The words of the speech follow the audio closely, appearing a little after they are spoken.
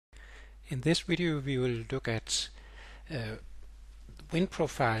In this video we will look at wind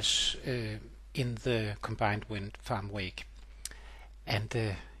profiles in the combined wind farm wake. And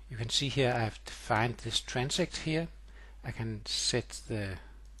you can see here I've defined this transect here. I can set the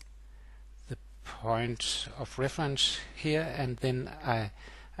point of reference here, and then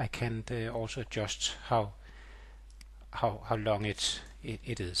I can also adjust how long it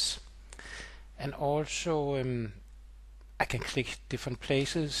is. And also I can click different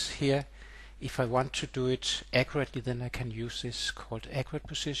places here. If I want to do it accurately, then I can use this called accurate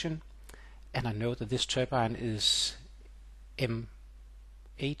position, and I know that this turbine is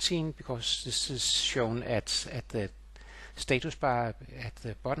M18 because this is shown at the status bar at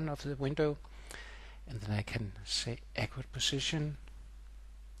the bottom of the window. And then I can say accurate position,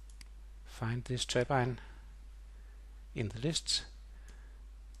 find this turbine in the list,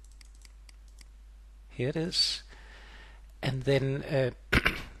 here it is, and then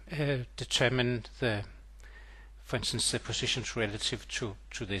determine for instance, the positions relative to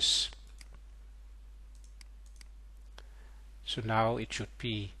this. So now it should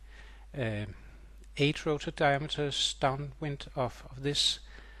be 8 rotor diameters downwind of this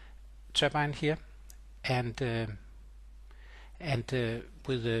turbine here, and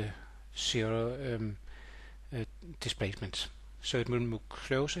with a 0 displacement. So it will move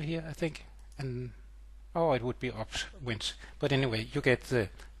closer here, I think, and it would be upwind. But anyway, you get the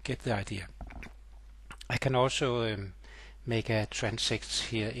idea. I can also make a transect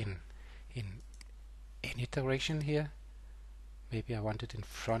here in any direction here. Maybe I want it in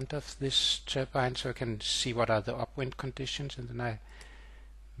front of this turbine so I can see what are the upwind conditions, and then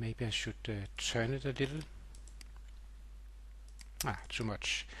maybe I should turn it a little. Too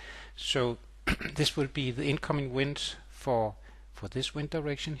much. So this will be the incoming wind for this wind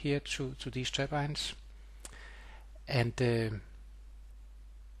direction here to these turbines. And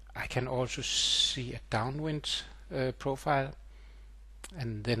I can also see a downwind profile,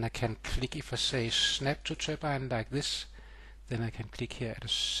 and then I can click, if I say snap to turbine like this, then I can click here at a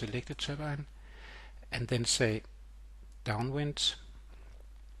selected turbine and then say downwind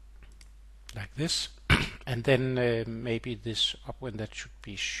like this, and then maybe this upwind that should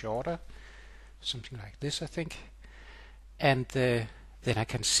be shorter, something like this, I think. And then I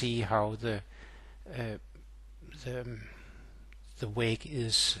can see how the wake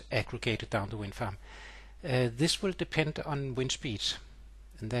is aggregated down the wind farm. This will depend on wind speed,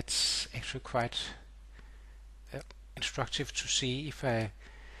 and that's actually quite instructive to see.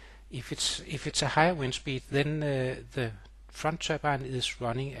 If it's a higher wind speed, then the front turbine is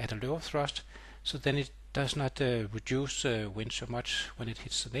running at a lower thrust, so then it does not reduce wind so much when it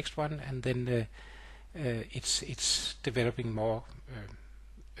hits the next one, and then it's developing more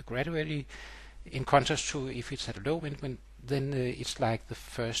gradually. In contrast to if it's at a low wind, then it's like the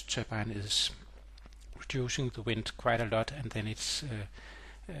first turbine is reducing the wind quite a lot, and then it's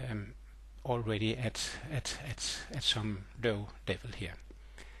already at some low level here.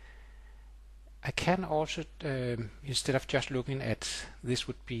 I can also, instead of just looking at this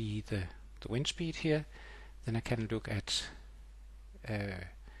would be the wind speed here, then I can look at a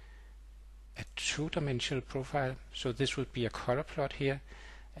two-dimensional profile. So this would be a color plot here,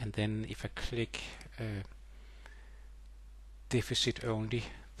 and then if I click deficit only,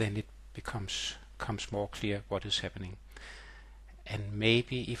 then it becomes more clear what is happening. And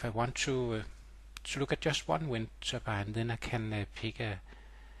maybe if I want to look at just one wind turbine, then I can pick a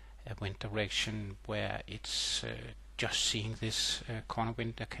wind direction where it's just seeing this corner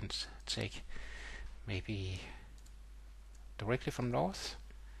wind. I can take maybe directly from north,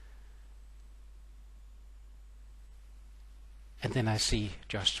 and then I see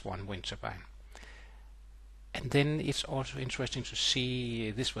just one wind turbine. And then it's also interesting to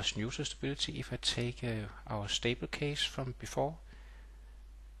see, this was neutral stability. If I take our stable case from before,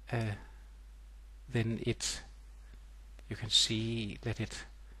 then you can see that it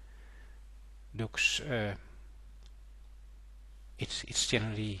looks it's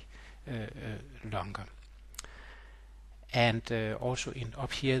generally longer. And also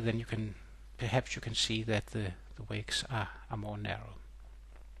up here, then perhaps you can see that the wakes are more narrow.